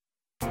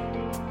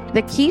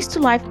The Keys to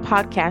Life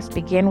podcast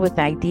begin with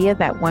the idea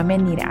that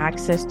women need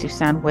access to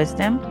sound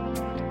wisdom,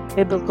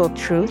 biblical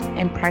truth,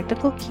 and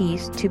practical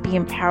keys to be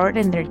empowered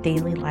in their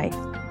daily life.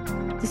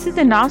 This is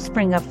an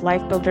offspring of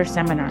Life Builder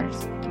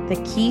seminars.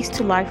 The Keys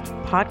to Life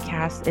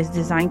podcast is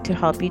designed to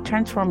help you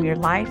transform your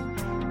life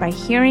by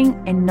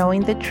hearing and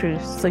knowing the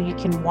truth so you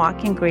can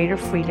walk in greater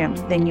freedom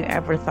than you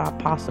ever thought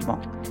possible.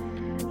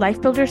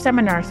 Life Builder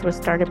Seminars was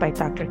started by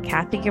Dr.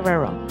 Kathy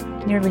Guerrero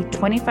nearly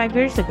 25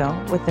 years ago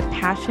with a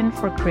passion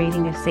for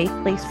creating a safe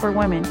place for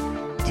women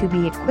to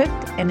be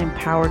equipped and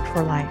empowered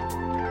for life.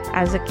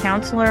 As a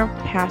counselor,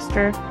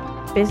 pastor,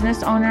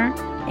 business owner,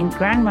 and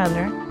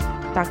grandmother,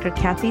 Dr.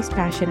 Kathy's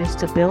passion is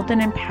to build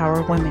and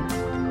empower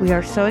women. We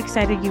are so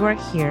excited you are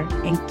here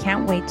and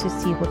can't wait to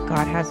see what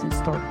God has in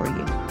store for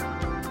you.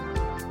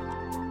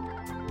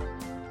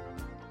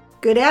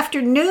 Good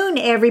afternoon,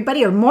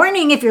 everybody, or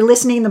morning if you're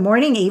listening in the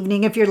morning,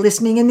 evening if you're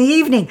listening in the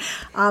evening.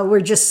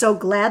 We're just so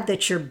glad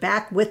that you're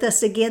back with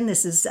us again.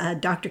 This is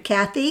Dr.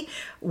 Kathy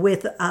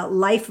with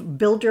Life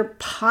Builder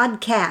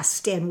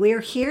Podcast, and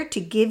we're here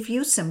to give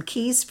you some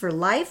keys for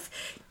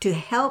life to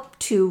help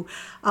to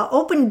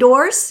open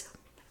doors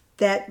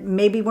that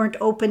maybe weren't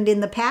opened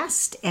in the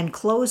past and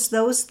close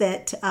those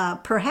that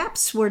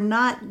perhaps were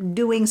not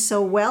doing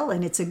so well.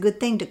 And it's a good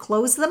thing to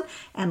close them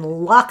and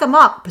lock them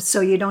up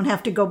so you don't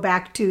have to go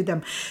back to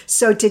them.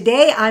 So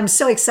today I'm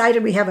so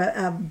excited. We have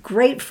a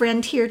great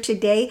friend here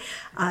today,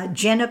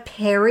 Jenna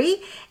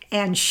Perry,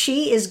 and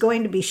she is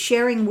going to be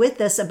sharing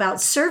with us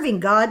about serving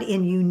God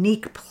in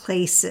unique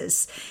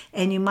places.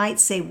 And you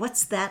might say,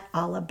 what's that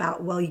all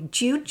about? Well,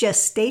 you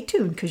just stay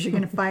tuned because you're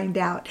going to find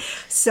out.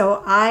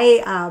 So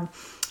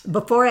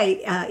before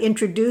I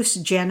introduce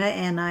Jenna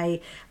and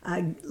I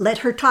let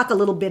her talk a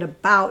little bit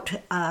about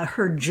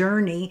her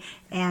journey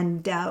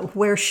and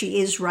where she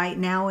is right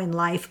now in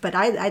life, but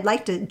I'd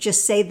like to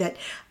just say that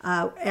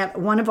at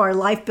one of our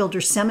Life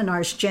Builder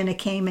seminars, Jenna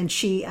came and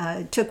she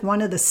took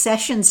one of the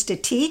sessions to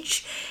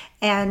teach,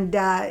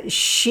 and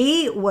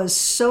she was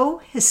so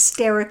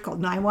hysterical.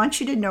 Now, I want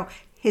you to know,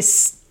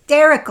 hysterical.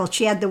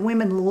 She had the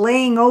women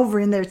laying over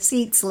in their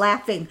seats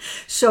laughing.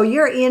 So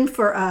you're in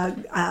for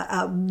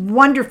a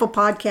wonderful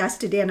podcast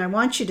today, and I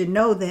want you to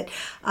know that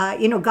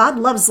God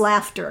loves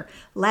laughter.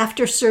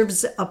 Laughter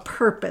serves a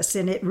purpose,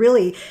 and it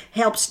really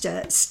helps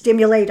to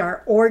stimulate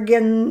our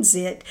organs.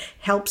 It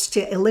helps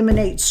to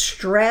eliminate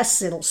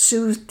stress. It'll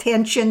soothe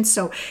tension.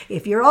 So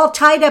if you're all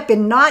tied up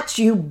in knots,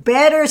 you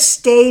better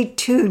stay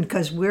tuned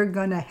because we're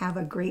going to have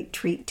a great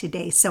treat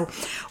today. So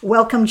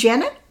welcome,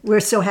 Jenna. We're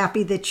so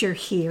happy that you're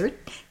here.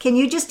 Can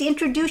you just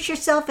introduce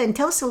yourself and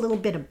tell us a little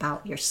bit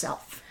about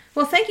yourself?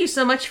 Well, thank you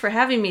so much for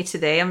having me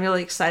today. I'm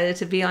really excited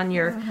to be on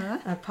your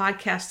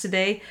podcast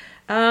today.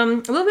 A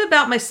little bit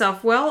about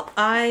myself. Well,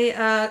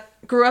 I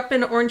grew up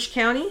in Orange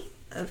County,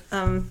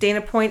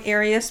 Dana Point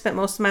area, spent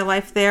most of my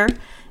life there.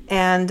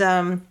 And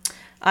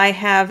I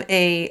have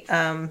a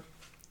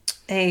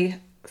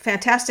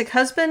fantastic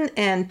husband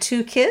and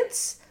 2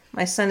 kids.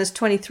 My son is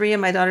 23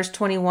 and my daughter's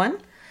 21.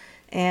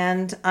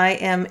 And I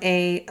am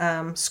a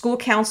school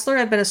counselor.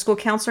 I've been a school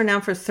counselor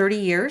now for 30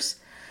 years.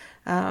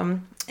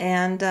 And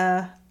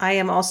I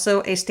am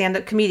also a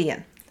stand-up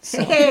comedian.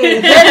 So.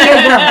 Hey, there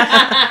you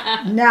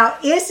go. Now,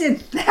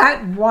 isn't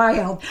that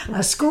wild?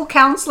 A school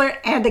counselor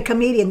and a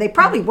comedian. They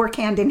probably work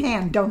hand in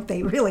hand, don't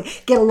they? Really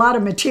get a lot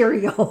of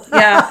material.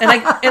 Yeah,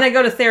 and I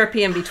go to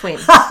therapy in between.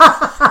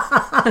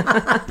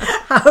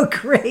 Oh,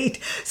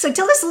 great. So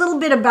tell us a little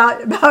bit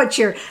about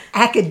your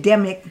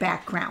academic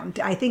background.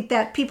 I think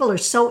that people are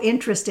so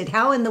interested.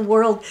 How in the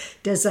world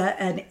does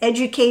an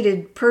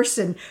educated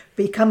person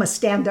become a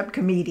stand-up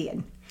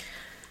comedian?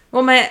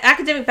 Well, my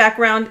academic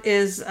background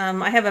is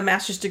I have a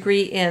master's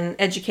degree in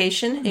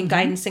education, in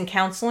guidance and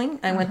counseling.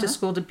 I went to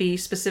school to be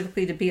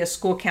a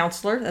school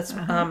counselor. That's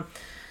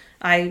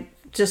I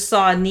just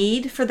saw a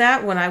need for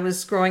that when I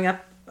was growing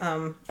up,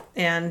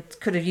 and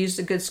could have used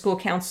a good school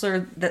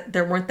counselor. That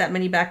there weren't that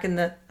many back in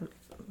the.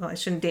 Well, I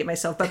shouldn't date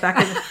myself, but back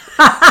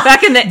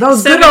in the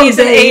those 70s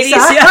and 80s,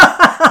 huh?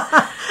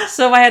 yeah.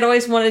 So I had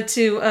always wanted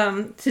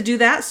to do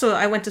that. So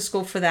I went to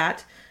school for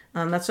that.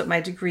 That's what my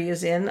degree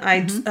is in. I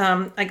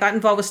got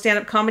involved with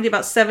stand-up comedy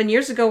about 7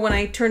 years ago when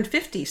I turned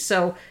 50.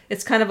 So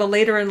it's kind of a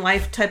later in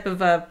life type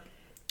of a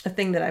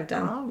thing that I've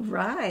done. All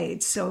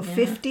right. So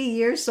 50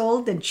 years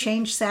old and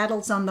change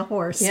saddles on the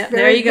horse. Yeah,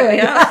 there you go.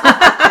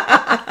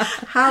 Yeah.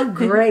 How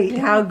great.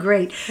 How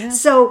great. Yeah.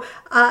 So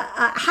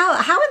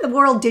how in the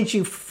world did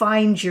you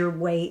find your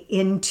way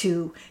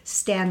into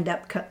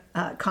stand-up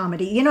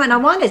comedy? And I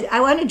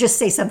want to just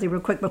say something real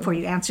quick before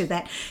you answer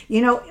that.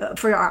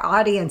 For our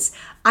audience,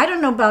 I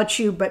don't know about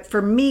you, but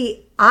for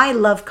me, I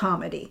love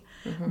comedy.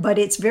 But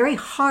it's very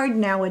hard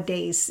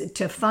nowadays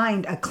to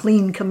find a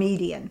clean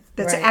comedian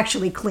that's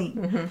actually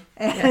clean.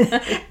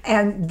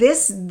 And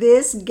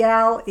this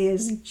gal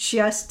is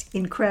just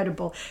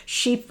incredible.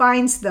 She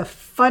finds the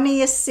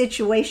funniest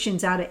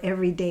situations out of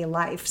everyday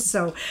life.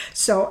 So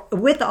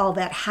with all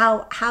that,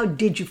 how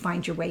did you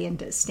find your way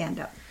into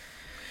stand-up?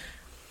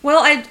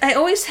 Well, I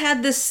always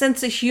had this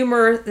sense of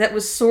humor that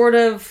was sort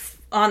of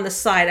on the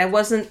side.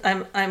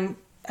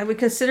 I I would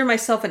consider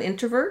myself an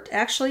introvert,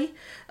 actually.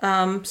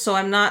 So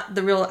I'm not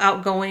the real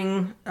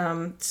outgoing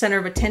center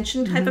of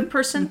attention type of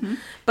person.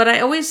 But I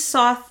always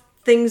saw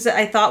things that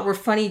I thought were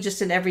funny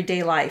just in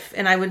everyday life.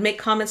 And I would make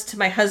comments to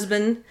my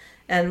husband,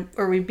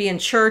 or we'd be in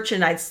church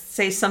and I'd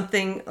say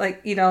something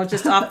like,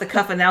 just off the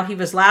cuff, and now he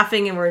was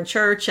laughing and we're in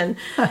church. And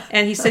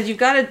he said, you've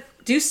got to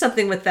do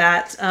something with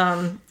that.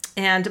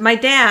 And my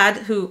dad,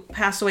 who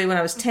passed away when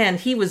I was 10,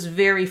 he was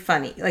very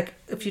funny. Like,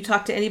 if you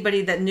talk to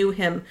anybody that knew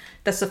him,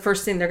 that's the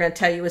first thing they're going to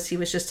tell you is he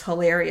was just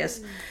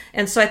hilarious.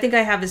 And so I think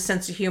I have his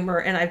sense of humor,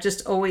 and I've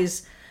just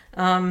always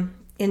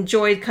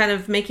enjoyed kind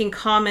of making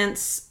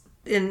comments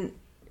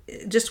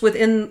just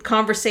within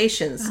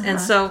conversations. And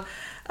so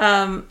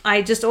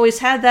I just always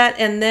had that.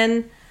 And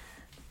then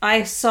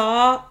I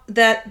saw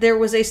that there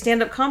was a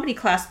stand-up comedy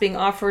class being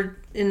offered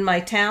in my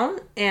town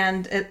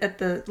and at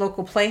the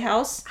local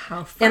playhouse.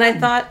 How fun. And I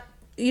thought,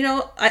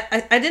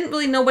 I didn't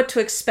really know what to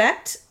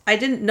expect. I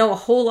didn't know a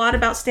whole lot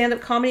about stand-up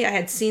comedy. I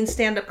had seen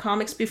stand-up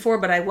comics before,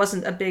 but I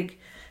wasn't a big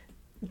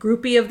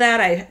groupie of that.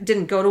 I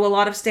didn't go to a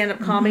lot of stand-up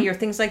comedy or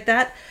things like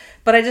that.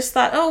 But I just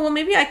thought, oh, well,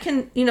 maybe I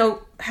can,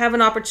 have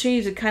an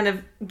opportunity to kind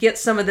of get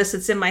some of this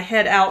that's in my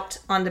head out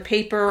onto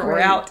paper or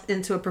out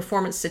into a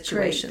performance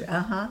situation.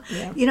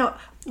 Yeah.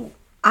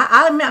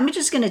 I'm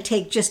just going to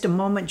take just a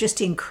moment just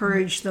to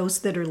encourage those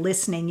that are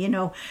listening.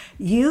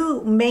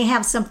 You may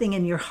have something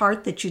in your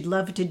heart that you'd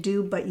love to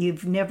do, but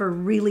you've never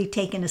really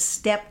taken a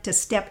step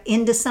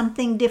into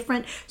something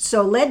different.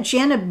 So let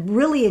Jenna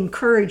really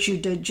encourage you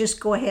to just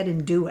go ahead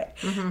and do it.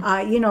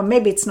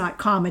 Maybe it's not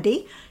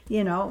comedy.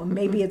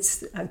 Maybe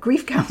it's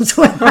grief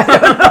counseling. I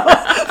don't know.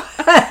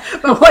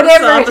 But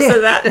whatever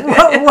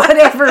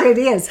it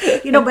is,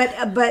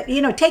 but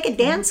take a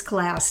dance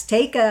class,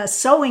 take a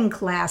sewing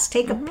class,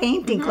 take a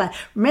painting class.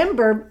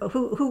 Remember,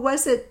 who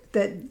was it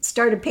that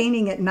started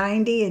painting at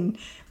 90 and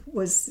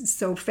was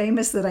so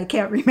famous that I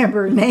can't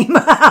remember her name?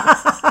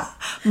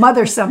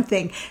 Mother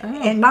something,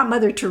 and not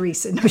Mother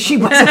Teresa. No, she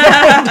wasn't a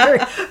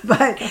painter.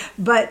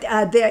 But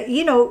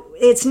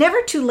it's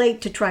never too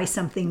late to try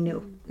something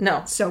new.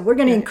 No. So we're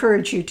going to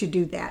encourage you to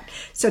do that.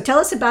 So tell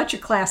us about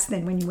your class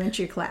then, when you went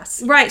to your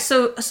class. Right.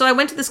 So I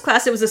went to this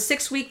class. It was a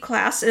 6-week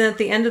class. And at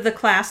the end of the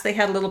class, they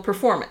had a little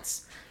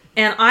performance.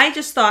 And I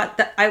just thought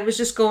that I was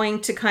just going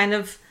to kind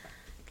of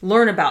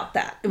learn about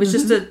that. It was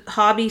just a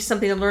hobby,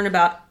 something to learn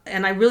about.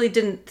 And I really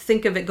didn't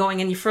think of it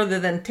going any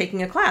further than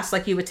taking a class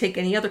like you would take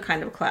any other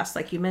kind of a class,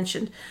 like you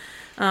mentioned.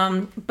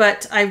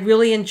 But I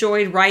really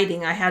enjoyed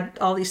writing. I had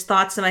all these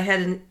thoughts in my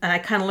head, and I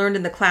kind of learned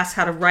in the class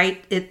how to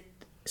write it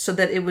so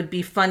that it would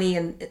be funny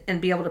and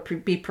be able to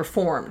be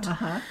performed.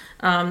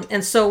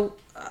 And so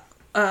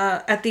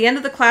at the end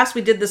of the class,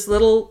 we did this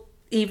little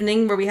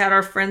evening where we had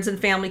our friends and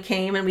family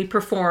came, and we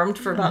performed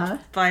for about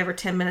 5 or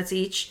 10 minutes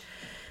each.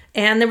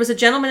 And there was a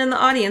gentleman in the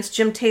audience,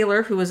 Jim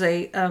Taylor, who was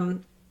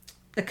been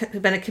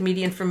a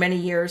comedian for many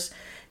years.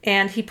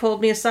 And he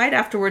pulled me aside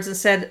afterwards and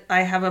said,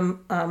 I have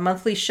a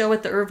monthly show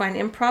at the Irvine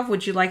Improv.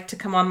 Would you like to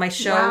come on my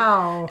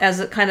show as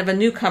a kind of a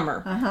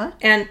newcomer?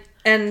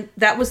 And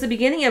that was the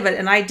beginning of it.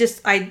 And I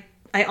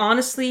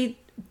honestly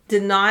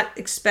did not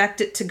expect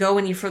it to go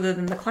any further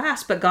than the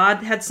class, but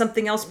God had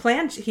something else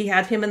planned. He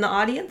had him in the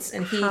audience,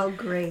 and he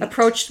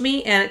approached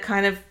me, and it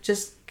kind of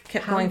just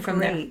kept going from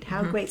there.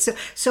 How great.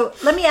 So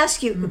let me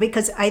ask you,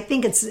 because I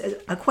think it's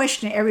a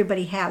question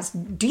everybody has.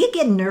 Do you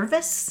get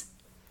nervous?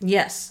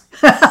 Yes.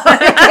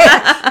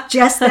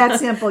 Just that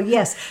simple.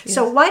 Yes.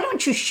 So why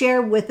don't you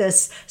share with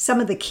us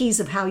some of the keys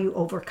of how you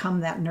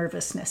overcome that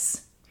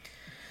nervousness?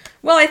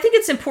 Well, I think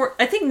it's important.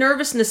 I think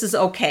nervousness is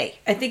okay.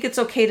 I think it's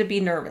okay to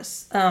be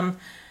nervous. As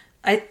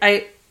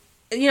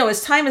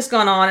time has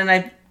gone on and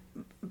I've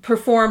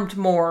performed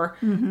more,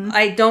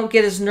 I don't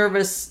get as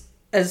nervous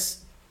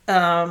as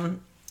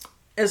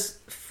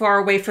far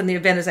away from the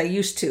event as I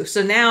used to.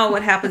 So now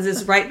what happens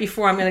is right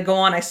before I'm going to go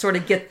on, I sort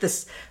of get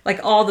this,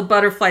 like all the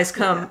butterflies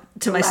come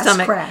to my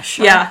stomach. Crash.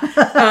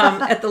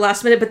 At the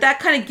last minute. But that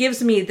kind of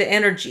gives me the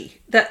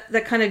energy.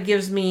 That kind of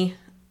gives me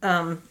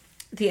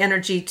the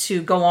energy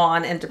to go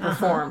on and to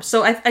perform.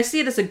 So I see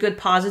it as a good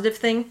positive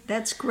thing.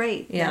 That's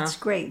great. Yeah. That's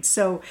great.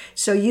 So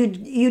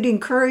you'd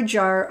encourage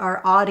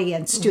our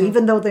audience to,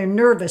 even though they're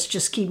nervous,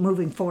 just keep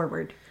moving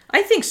forward.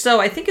 I think so.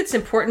 I think it's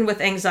important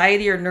with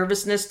anxiety or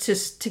nervousness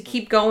to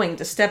keep going,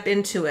 to step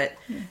into it,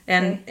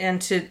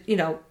 and to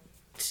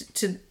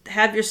to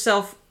have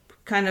yourself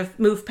kind of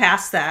move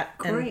past that.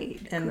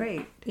 Great.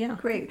 Yeah.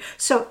 Great.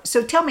 So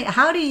tell me,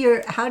 how do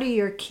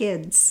your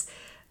kids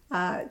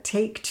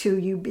take to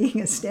you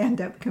being a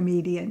stand-up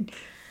comedian?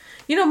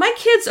 My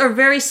kids are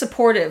very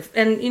supportive,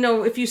 and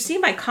if you see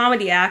my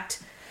comedy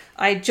act,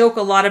 I joke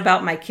a lot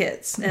about my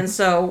kids, and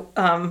so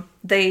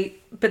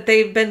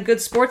they've been good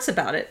sports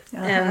about it,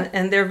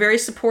 and they're very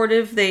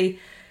supportive. They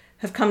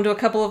have come to a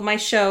couple of my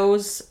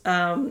shows,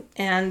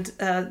 and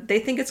they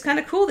think it's kind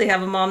of cool. They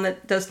have a mom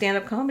that does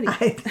stand-up comedy.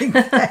 I think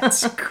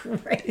that's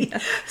great.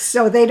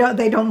 So they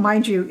don't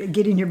mind you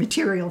getting your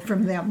material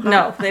from them, huh?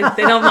 No, they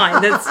don't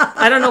mind.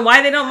 I don't know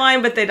why they don't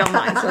mind, but they don't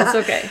mind, so it's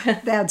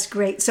okay. That's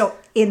great. So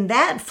in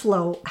that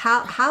flow,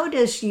 how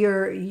does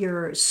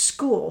your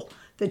school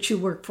that you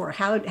work for,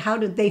 how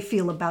do they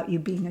feel about you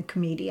being a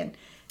comedian?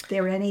 Is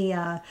there any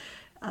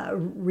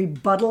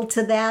rebuttal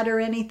to that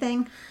or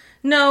anything?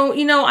 No,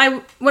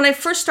 when I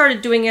first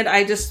started doing it,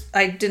 I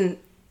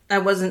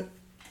wasn't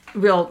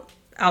real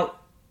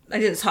out. I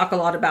didn't talk a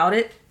lot about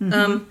it.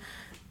 Mm-hmm.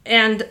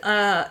 And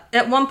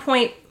at one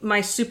point,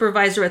 my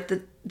supervisor at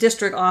the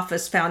district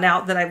office found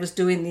out that I was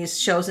doing these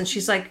shows, and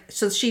she's like,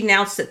 so she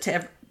announced it to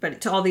everybody,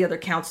 to all the other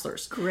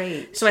counselors.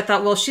 Great. So I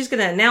thought, well, she's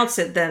going to announce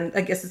it, then I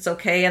guess it's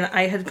okay. And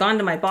I had gone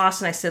to my boss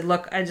and I said,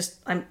 look, I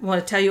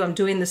want to tell you I'm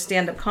doing this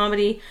stand-up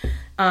comedy.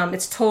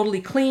 It's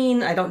totally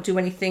clean. I don't do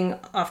anything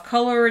off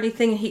color or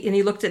anything.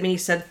 He looked at me and he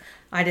said,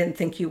 I didn't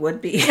think you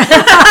would be.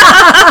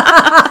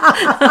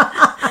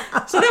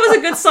 So that was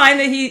a good sign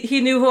that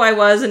he knew who I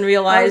was and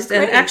realized.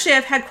 And actually,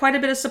 I've had quite a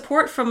bit of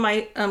support from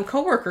my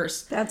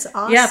coworkers. That's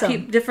awesome. Yeah,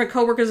 different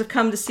coworkers have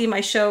come to see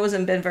my shows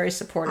and been very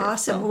supportive.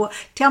 Awesome. So. Well,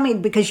 tell me,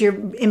 because you're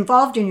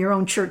involved in your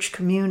own church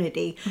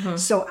community, mm-hmm.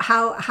 So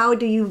how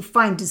do you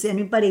find, does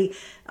anybody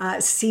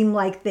seem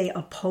like they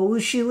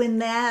oppose you in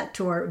that,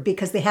 or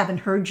because they haven't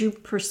heard you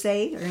per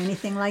se or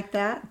anything like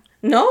that?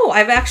 No,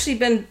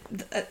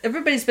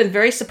 everybody's been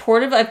very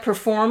supportive. I've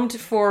performed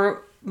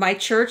for my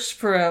church,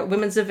 for a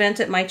women's event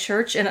at my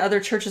church and other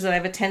churches that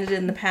I've attended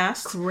in the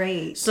past.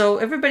 Great. So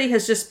everybody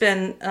has just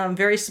been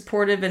very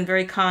supportive and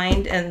very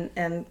kind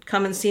and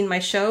come and seen my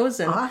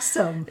shows. And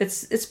awesome.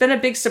 It's been a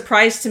big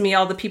surprise to me,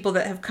 all the people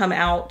that have come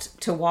out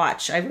to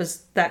watch.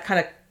 That kind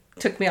of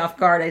took me off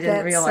guard. I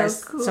didn't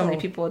realize so many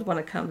people would want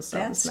to come. So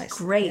that's nice.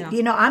 Great.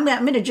 Yeah. I'm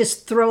going to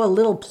just throw a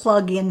little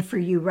plug in for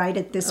you right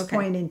at this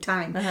point in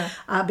time,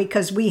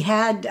 because we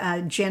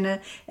had Jenna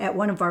at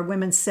one of our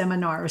women's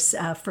seminars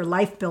for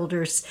Life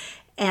Builders,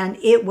 and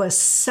it was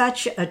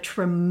such a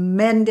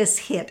tremendous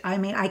hit. I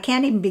mean, I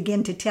can't even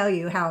begin to tell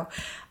you how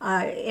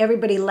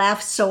everybody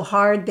laughed so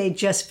hard. They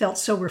just felt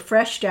so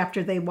refreshed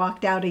after they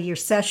walked out of your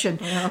session.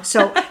 Yeah.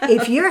 So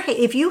if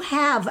you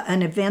have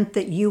an event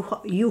that you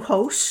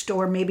host,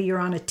 or maybe you're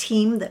on a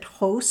team that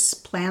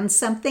plans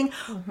something,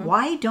 mm-hmm.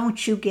 why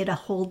don't you get a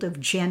hold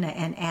of Jenna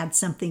and add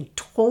something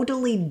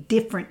totally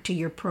different to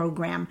your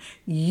program?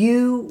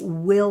 You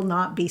will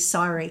not be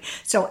sorry.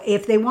 So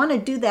if they want to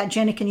do that,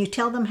 Jenna, can you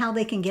tell them how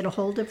they can get a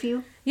hold of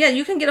you? Yeah,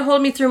 you can get a hold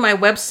of me through my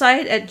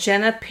website at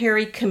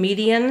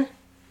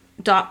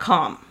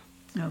jennaperrycomedian.com.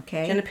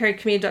 Okay.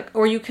 jennaperrycomedian.com,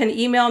 or you can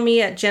email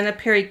me at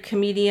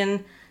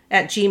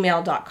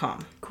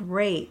jennaperrycomedian@gmail.com.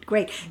 Great.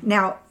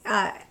 Now,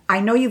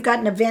 I know you've got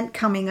an event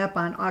coming up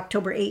on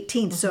October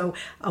 18th, mm-hmm. so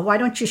why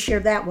don't you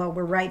share that while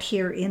we're right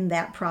here in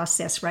that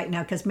process right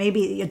now? Because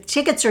maybe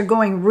tickets are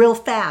going real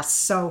fast,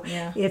 so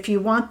if you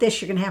want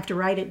this, you're going to have to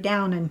write it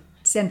down and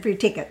send for your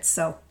tickets.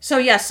 So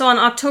on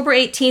October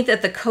 18th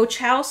at the Coach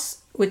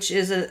House, which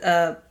is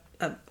a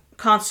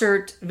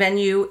concert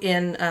venue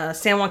in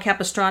San Juan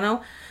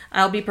Capistrano,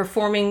 I'll be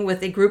performing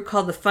with a group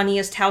called the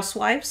Funniest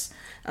Housewives.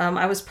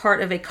 I was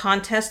part of a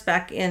contest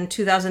back in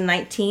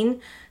 2019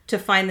 to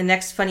find the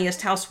next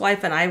funniest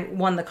housewife, and I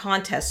won the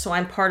contest, so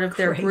I'm part of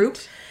their group.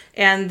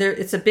 And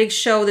it's a big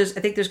show. I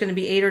think there's going to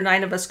be 8 or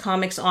 9 of us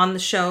comics on the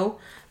show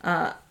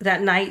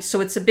that night,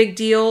 so it's a big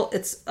deal.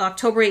 It's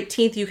October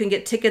 18th. You can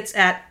get tickets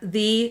at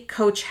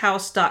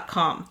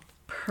thecoachhouse.com.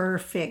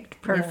 Perfect.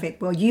 Yeah.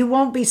 Well, you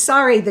won't be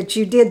sorry that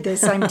you did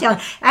this, I'm telling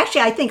you.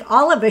 Actually, I think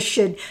all of us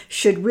should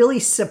really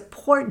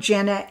support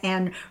Jenna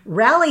and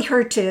rally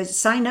her to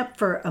sign up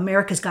for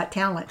America's Got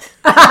Talent.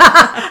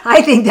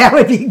 I think that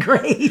would be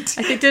great.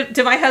 I think,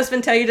 did my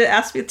husband tell me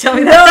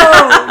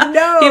that?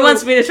 No. He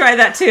wants me to try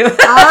that too.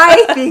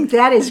 I think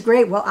that is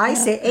great. Well, I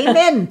say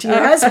amen to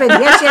your husband.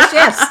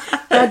 Yes.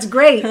 That's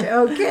great.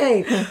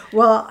 Okay.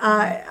 Well,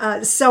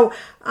 so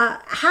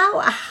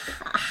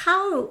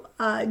how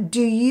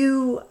do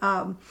you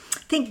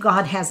think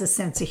God has a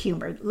sense of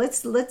humor?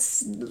 Let's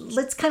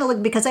kind of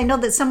look, because I know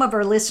that some of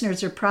our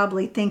listeners are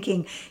probably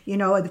thinking,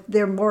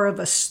 they're more of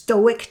a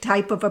stoic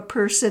type of a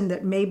person,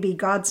 that maybe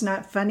God's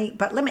not funny.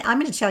 But I'm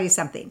going to tell you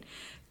something.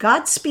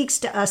 God speaks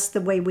to us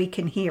the way we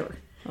can hear.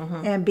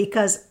 Uh-huh. And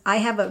because I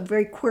have a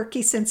very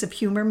quirky sense of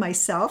humor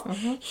myself,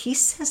 uh-huh. He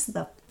says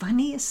the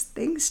funniest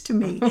things to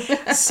me.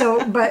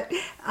 But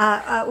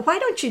why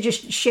don't you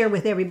just share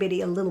with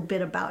everybody a little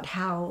bit about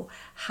how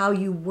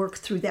you work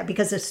through that?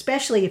 Because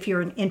especially if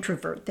you're an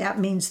introvert, that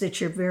means that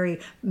you're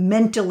very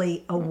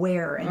mentally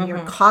aware and uh-huh. your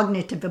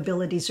cognitive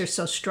abilities are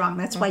so strong.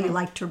 That's why uh-huh. you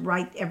like to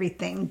write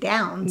everything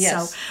down.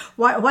 Yes. So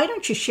why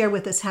don't you share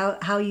with us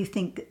how you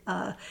think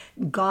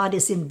God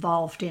is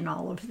involved in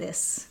all of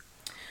this?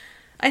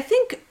 I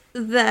think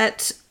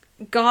that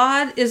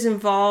God is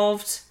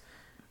involved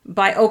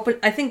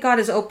I think God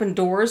has opened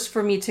doors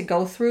for me to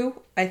go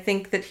through. I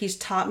think that He's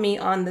taught me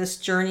on this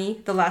journey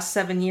the last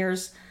 7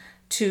 years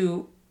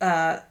to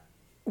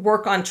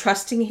work on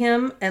trusting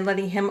him and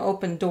letting him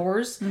open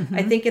doors. Mm-hmm.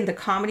 I think in the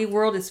comedy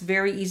world, it's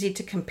very easy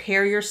to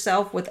compare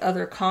yourself with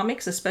other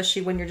comics,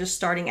 especially when you're just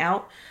starting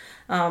out.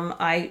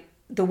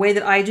 The way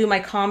that I do my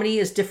comedy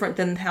is different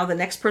than how the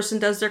next person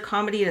does their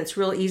comedy. And it's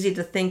real easy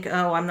to think,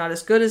 oh, I'm not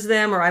as good as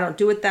them, or I don't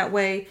do it that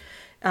way.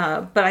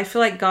 But I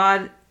feel like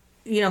God,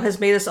 has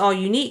made us all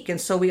unique. And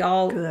so we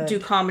all do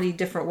comedy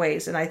different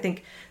ways. And I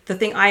think the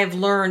thing I have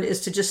learned is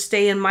to just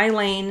stay in my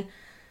lane,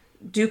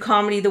 do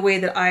comedy the way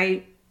that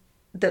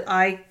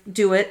I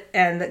do it,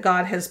 and that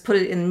God has put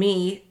it in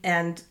me,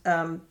 and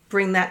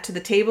bring that to the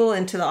table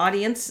and to the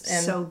audience.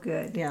 And so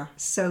good. Yeah.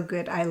 So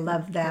good. I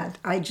love that.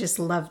 I just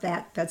love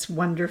that. That's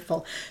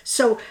wonderful.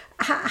 So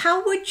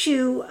how would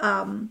you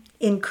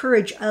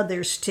encourage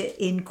others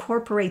to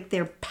incorporate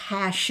their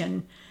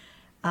passion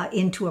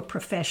into a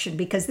profession?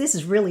 Because this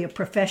is really a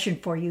profession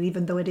for you,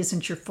 even though it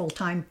isn't your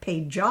full-time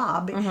paid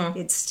job. Mm-hmm.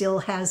 It still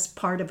has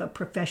part of a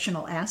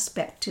professional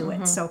aspect to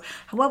it. So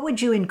what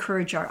would you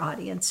encourage our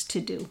audience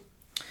to do?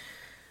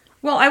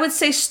 Well, I would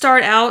say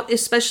start out,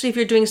 especially if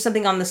you're doing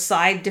something on the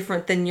side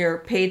different than your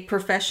paid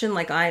profession,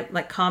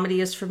 like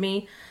comedy is for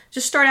me.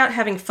 Just start out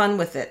having fun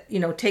with it.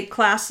 Take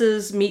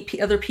classes, meet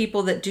other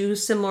people that do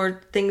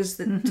similar things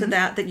to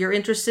that you're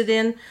interested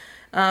in,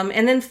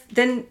 and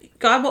then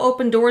God will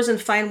open doors and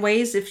find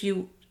ways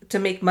to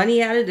make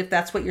money at it, if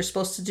that's what you're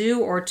supposed to do,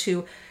 or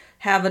to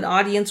have an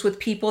audience with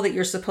people that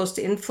you're supposed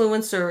to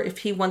influence, or if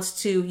He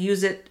wants to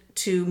use it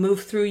to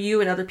move through you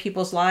and other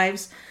people's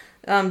lives.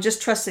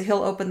 Just trust that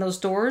He'll open those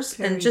doors.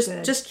 Very and just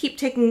good. just keep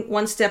taking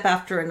one step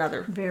after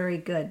another. Very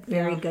good.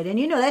 Very good.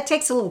 And that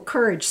takes a little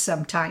courage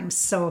sometimes.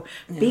 So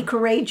be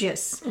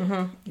courageous.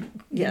 Mm-hmm.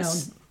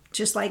 Yes.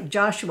 Just like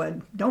Joshua,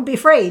 don't be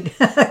afraid.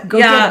 Go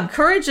get him.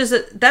 Courage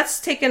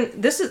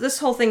this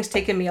whole thing's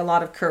taken me a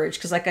lot of courage,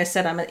 because like I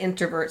said, I'm an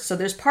introvert. So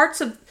there's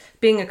parts of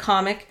being a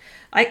comic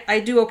I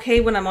do okay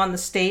when I'm on the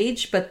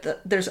stage,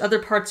 but there's other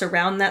parts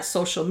around that: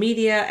 social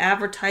media,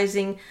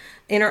 advertising,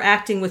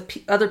 interacting with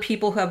other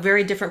people who have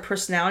very different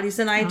personalities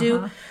than I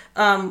do,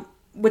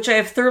 which I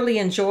have thoroughly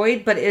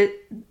enjoyed. But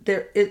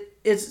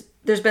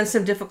there's been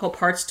some difficult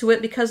parts to it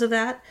because of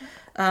that,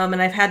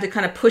 and I've had to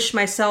kind of push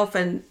myself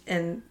and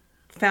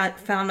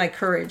found my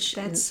courage.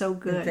 That's so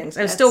good. Things.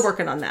 I'm still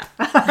working on that.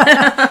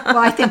 Well,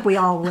 I think we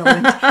all will.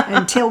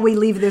 Until we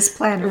leave this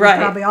planet, we're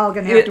probably all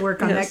going to have to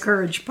work on that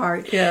courage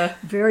part. Yeah.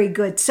 Very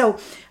good. So,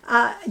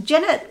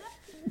 Jenna,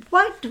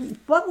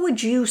 what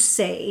would you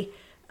say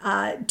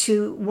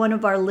to one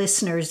of our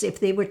listeners if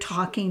they were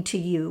talking to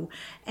you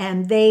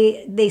and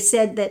they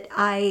said that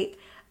I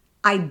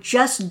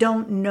just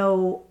don't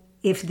know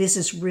if this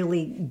is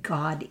really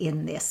God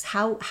in this?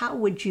 How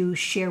would you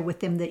share with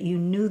them that you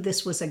knew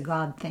this was a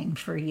God thing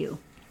for you?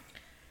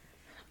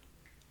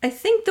 I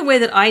think the way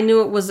that I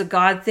knew it was a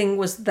God thing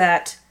was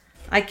that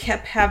I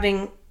kept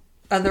having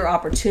other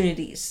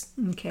opportunities.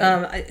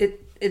 Okay.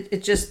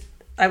 It just,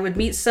 I would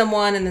meet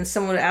someone, and then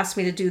someone would ask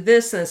me to do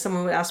this, and then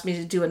someone would ask me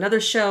to do another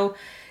show.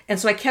 And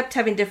so I kept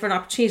having different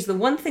opportunities. The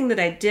one thing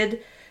that I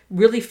did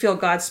really feel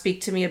God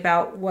speak to me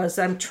about was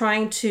I'm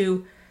trying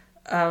to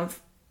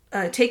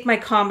take my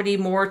comedy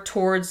more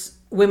towards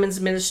women's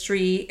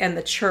ministry and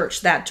the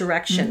church, that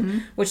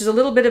direction, which is a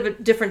little bit of a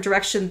different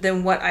direction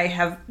than what I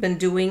have been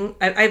doing.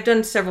 I've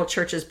done several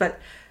churches, but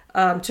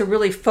to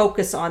really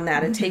focus on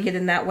that and take it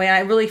in that way. I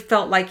really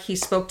felt like He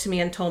spoke to me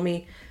and told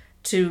me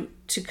to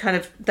kind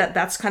of,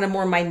 that's kind of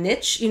more my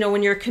niche.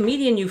 When you're a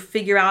comedian, you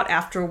figure out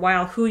after a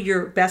while who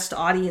your best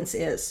audience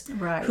is.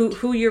 Right.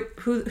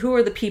 Who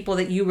are the people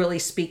that you really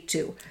speak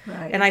to.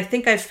 Right. And I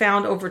think I've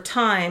found over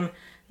time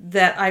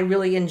that I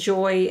really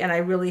enjoy, and I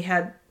really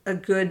had a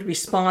good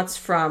response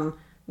from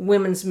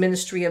women's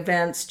ministry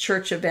events,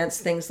 church events,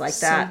 things like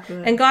that.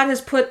 Good. And God has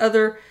put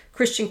other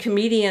Christian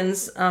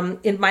comedians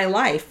in my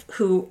life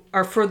who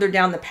are further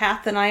down the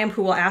path than I am,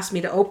 who will ask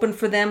me to open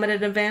for them at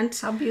an event.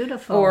 How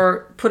beautiful.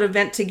 Or put an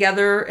event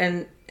together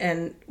and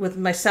with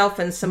myself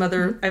and some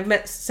other, I've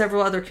met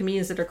several other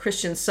comedians that are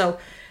Christians. So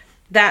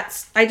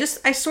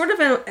I sort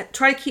of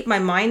try to keep my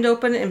mind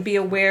open and be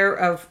aware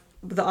of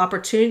the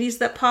opportunities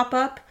that pop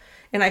up.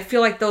 And I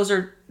feel like those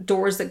are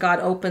doors that God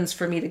opens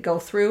for me to go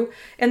through.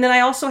 And then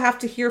I also have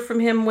to hear from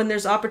Him when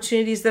there's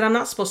opportunities that I'm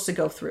not supposed to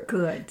go through.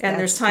 Good. And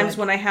there's times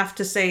when I have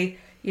to say,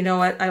 I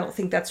don't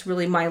think that's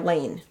really my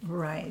lane.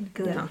 Right.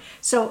 Good. Yeah.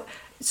 So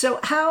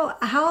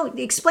how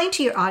explain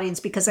to your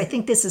audience, because I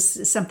think this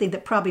is something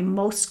that probably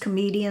most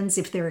comedians,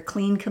 if they're a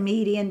clean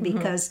comedian,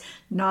 because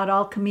not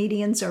all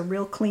comedians are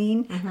real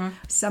clean.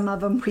 Some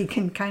of them we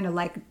can kind of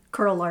like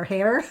curl our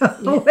hair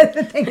with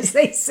the things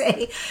they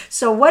say.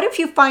 So what if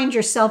you find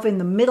yourself in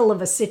the middle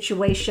of a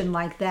situation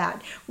like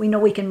that? We know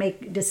we can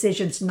make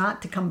decisions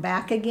not to come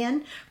back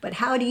again, but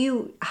how do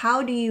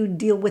you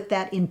deal with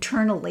that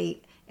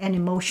internally and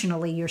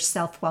emotionally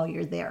yourself while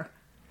you're there?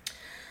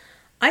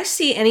 I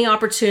see any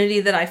opportunity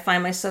that I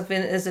find myself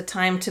in as a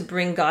time to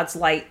bring God's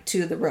light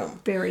to the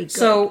room. Very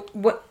good.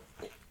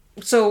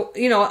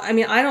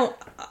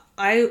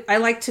 I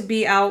like to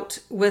be out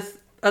with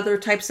other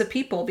types of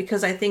people,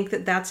 because I think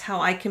that that's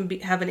how I can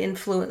have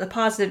a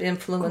positive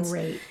influence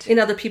Great. in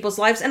other people's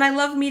lives. And I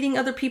love meeting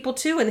other people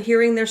too, and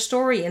hearing their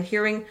story and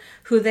hearing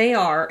who they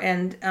are.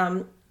 And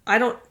I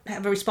don't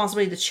have a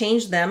responsibility to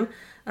change them,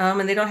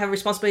 and they don't have a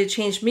responsibility to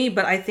change me.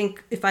 But I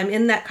think if I'm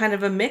in that kind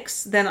of a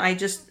mix, then I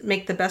just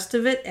make the best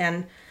of it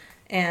and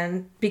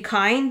be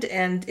kind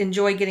and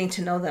enjoy getting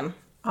to know them.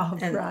 All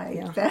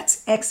right.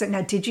 That's excellent.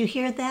 Now, did you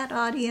hear that,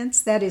 audience?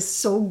 That is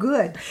so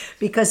good,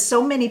 because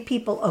so many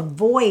people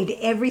avoid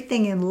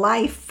everything in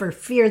life for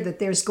fear that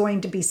there's going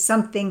to be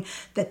something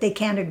that they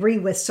can't agree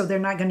with, so they're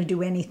not going to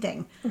do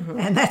anything.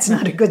 And that's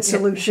not a good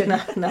solution.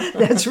 No.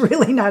 That's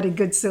really not a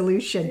good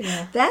solution.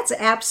 Yeah. That's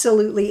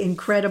absolutely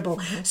incredible.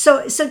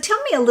 So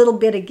tell me a little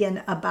bit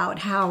again about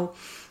how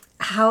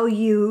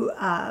you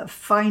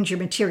find your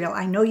material.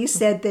 I know you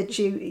said that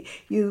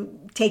you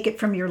take it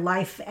from your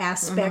life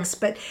aspects,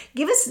 but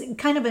give us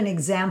kind of an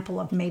example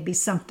of maybe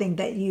something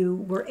that you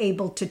were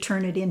able to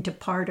turn it into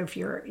part of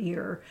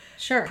your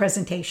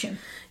presentation.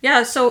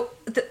 Yeah, so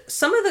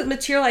some of the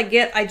material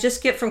I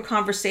just get from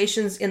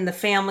conversations in the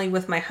family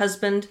with my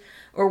husband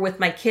or with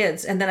my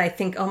kids, and then I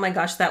think, oh my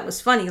gosh, that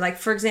was funny. Like,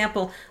 for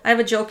example, I have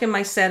a joke in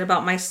my set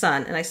about my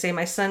son, and I say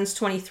my son's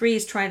 23,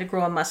 he's trying to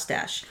grow a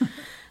mustache.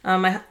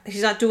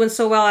 He's not doing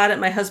so well at it.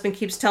 My husband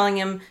keeps telling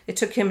him it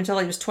took him until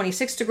he was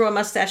 26 to grow a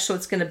mustache, so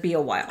it's going to be a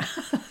while.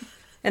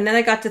 And then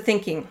I got to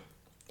thinking,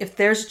 if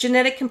there's a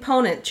genetic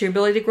component to your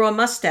ability to grow a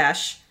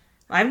mustache,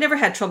 I've never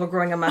had trouble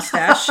growing a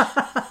mustache. In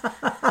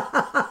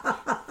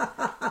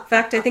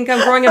fact, I think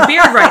I'm growing a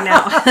beard right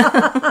now.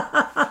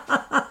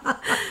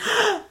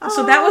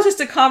 So that was just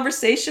a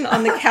conversation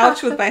on the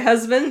couch with my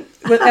husband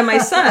and my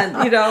son,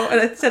 and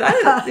I said,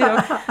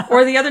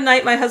 or the other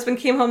night my husband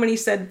came home and he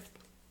said,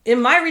 in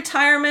my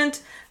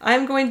retirement,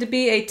 I'm going to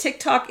be a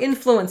TikTok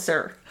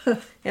influencer.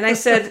 And I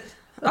said,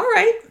 all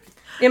right.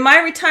 In my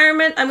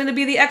retirement, I'm going to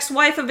be the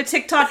ex-wife of a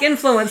TikTok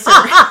influencer.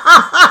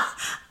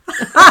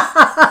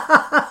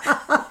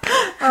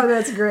 Oh,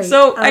 that's great.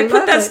 So I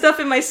put that stuff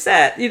in my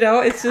set,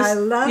 it's just, I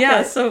love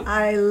it.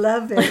 I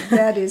love it.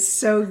 That is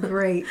so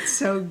great.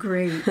 So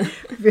great.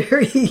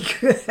 Very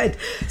good.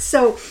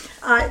 So,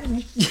 oh,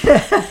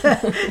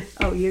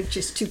 you're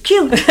just too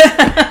cute.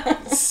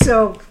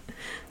 So,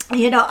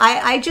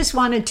 I just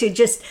wanted to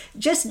just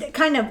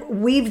kind of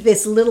weave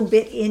this little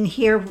bit in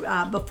here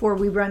before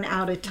we run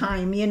out of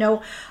time.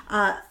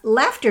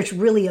 Laughter is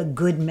really a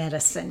good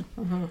medicine.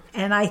 Mm-hmm.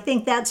 And I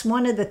think that's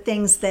one of the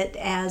things that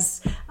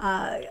as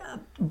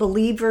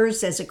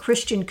believers, as a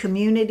Christian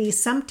community,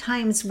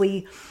 sometimes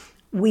we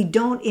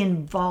don't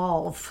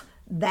involve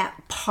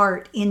that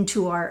part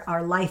into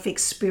our life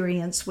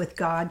experience with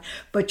God.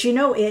 But,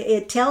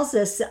 it tells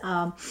us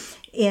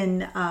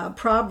in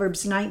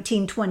Proverbs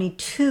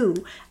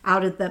 19:22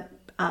 out of the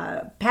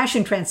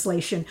Passion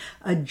Translation,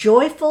 a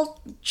joyful,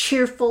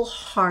 cheerful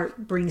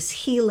heart brings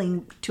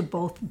healing to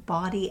both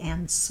body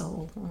and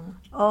soul.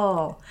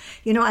 Oh,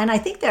 and I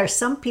think there are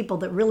some people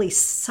that really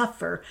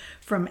suffer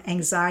from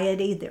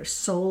anxiety, their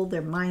soul,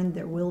 their mind,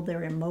 their will,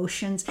 their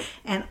emotions.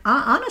 And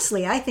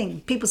honestly, I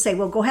think people say,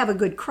 well, go have a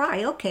good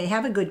cry. Okay,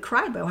 have a good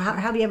cry, but how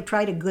have you ever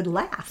tried a good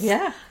laugh?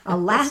 Yeah. A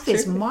laugh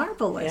is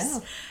marvelous.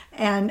 Yeah.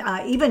 And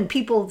even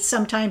people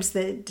sometimes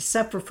that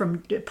suffer from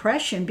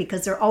depression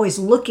because they're always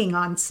looking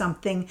on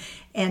something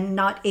and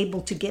not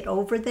able to get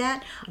over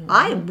that. Mm-hmm.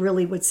 I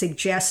really would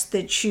suggest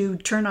that you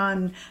turn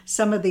on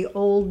some of the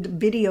old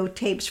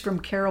videotapes from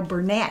Carol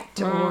Burnett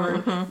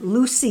or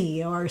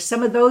Lucy or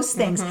some of those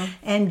things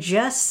and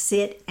just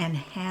sit and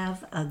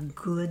have a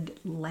good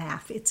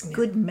laugh. It's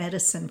good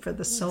medicine for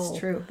the soul. That's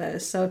true. That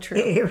is so true.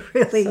 It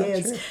really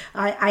is. True.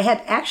 I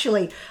had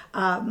actually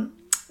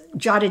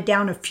jotted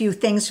down a few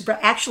things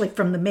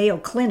from the Mayo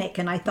Clinic,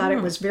 and I thought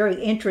it was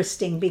very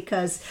interesting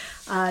because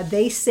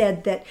they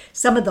said that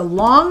some of the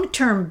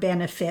long-term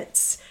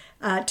benefits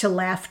to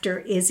laughter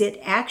is it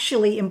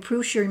actually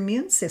improves your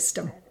immune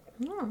system.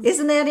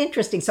 Isn't that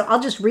interesting? So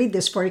I'll just read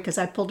this for you because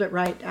I pulled it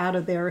right out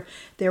of their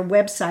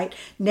website.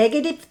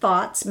 Negative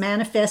thoughts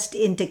manifest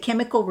into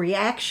chemical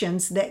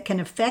reactions that can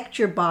affect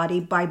your body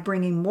by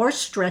bringing more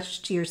stress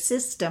to your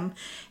system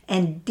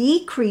and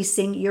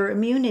decreasing your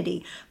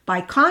immunity.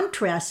 By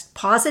contrast,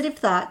 positive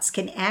thoughts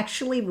can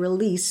actually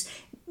release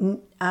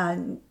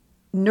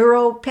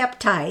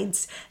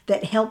neuropeptides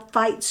that help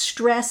fight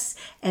stress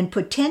and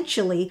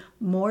potentially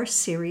more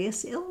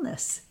serious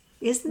illness.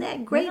 Isn't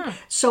that great? Yeah.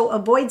 So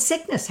avoid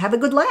sickness. Have a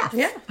good laugh.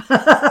 Yeah.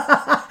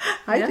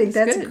 I think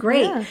that's good.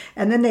 Great. Yeah.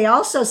 And then they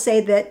also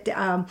say that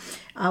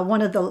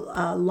one of the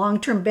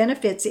long-term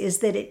benefits is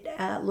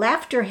that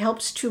laughter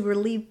helps to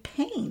relieve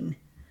pain.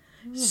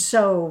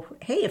 So,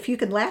 hey, if you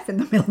can laugh in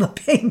the middle of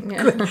pain,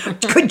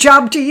 good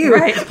job to you.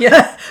 Right,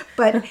 yeah.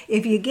 But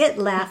if you get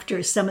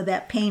laughter, some of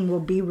that pain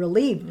will be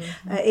relieved.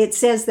 Mm-hmm. It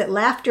says that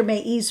laughter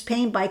may ease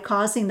pain by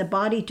causing the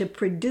body to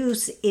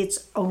produce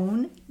its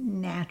own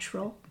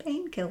natural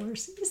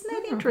painkillers. Isn't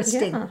that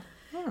interesting? Yeah.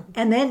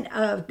 And then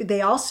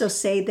they also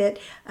say that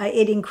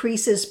it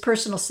increases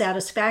personal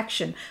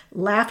satisfaction.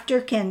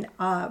 Laughter can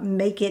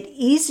make it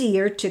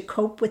easier to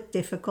cope with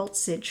difficult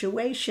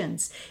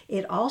situations.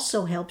 It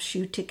also helps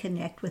you to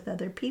connect with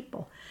other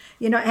people.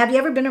 You know, have you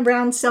ever been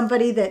around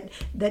somebody that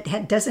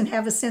doesn't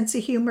have a sense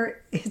of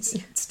humor?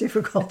 It's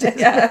difficult, isn't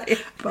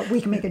it? But we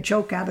can make a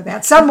joke out of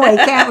that some way,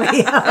 can't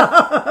we?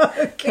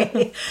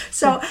 Okay.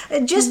 So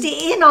just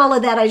in all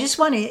of that, I just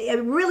want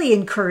to really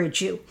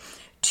encourage you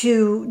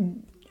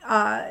to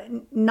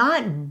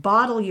not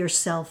bottle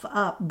yourself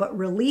up, but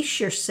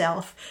release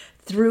yourself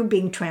through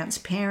being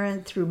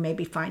transparent, through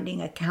maybe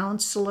finding a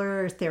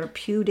counselor,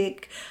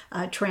 therapeutic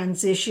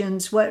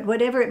transitions,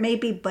 whatever it may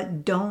be,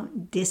 but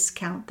don't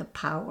discount the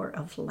power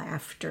of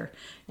laughter.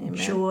 Amen.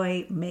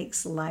 Joy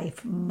makes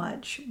life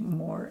much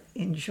more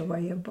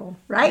enjoyable,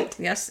 right?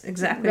 Yes,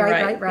 exactly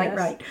right.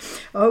 Right.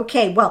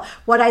 Okay, well,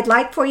 what I'd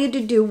like for you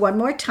to do one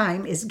more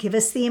time is give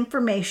us the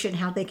information,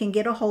 how they can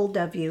get a hold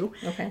of you.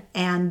 Okay.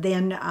 And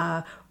then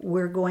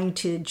we're going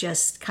to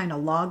just kind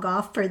of log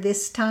off for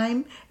this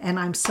time. And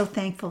I'm so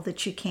thankful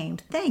that you came.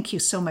 Thank you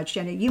so much,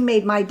 Jenna. You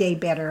made my day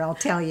better, I'll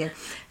tell you.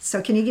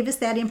 So can you give us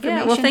that information?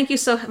 Yeah, well, thank you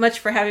so much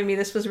for having me.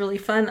 This was really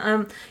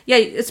fun.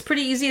 It's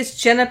pretty easy. It's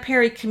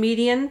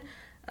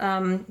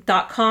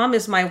JennaPerryComedian.com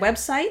is my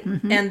website.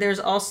 Mm-hmm. And there's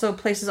also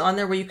places on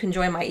there where you can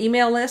join my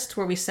email list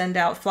where we send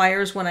out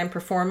flyers when I'm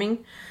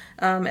performing.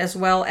 As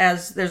well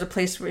as there's a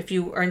place where if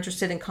you are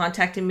interested in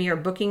contacting me or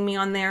booking me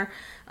on there.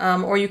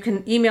 Or you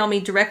can email me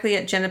directly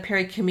at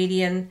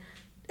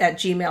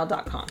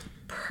JennaPerryComedian@gmail.com.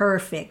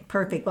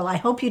 Perfect. Well, I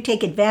hope you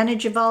take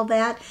advantage of all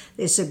that.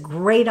 It's a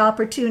great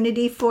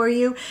opportunity for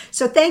you.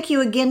 So thank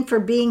you again for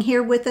being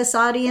here with us,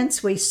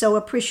 audience. We so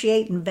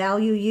appreciate and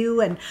value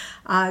you. And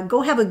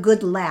go have a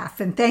good laugh.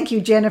 And thank you,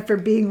 Jenna, for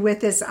being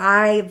with us.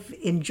 I've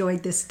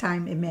enjoyed this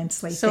time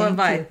immensely. So have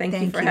I. Thank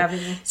you for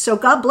having me. So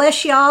God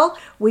bless y'all.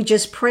 We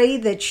just pray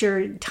that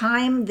your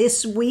time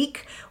this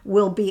week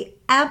will be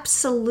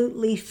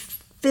absolutely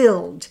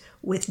filled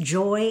with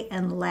joy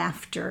and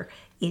laughter.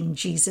 In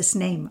Jesus'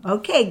 name.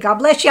 Okay, God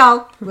bless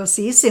y'all. We'll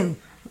see you soon.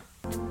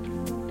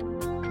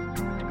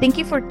 Thank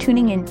you for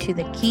tuning in to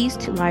the Keys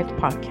to Life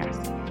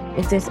podcast.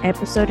 If this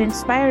episode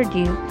inspired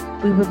you,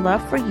 we would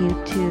love for you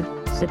to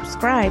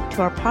subscribe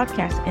to our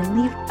podcast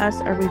and leave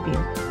us a review.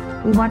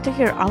 We want to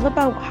hear all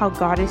about how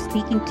God is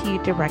speaking to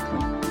you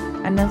directly.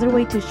 Another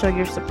way to show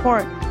your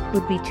support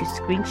would be to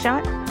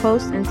screenshot,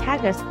 post, and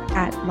tag us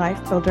at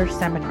Life Builder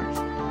Seminars.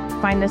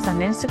 Find us on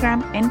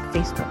Instagram and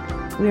Facebook.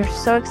 We are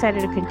so excited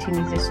to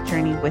continue this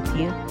journey with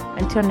you.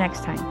 Until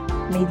next time,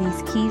 may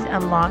these keys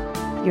unlock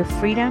your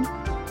freedom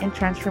and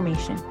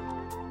transformation.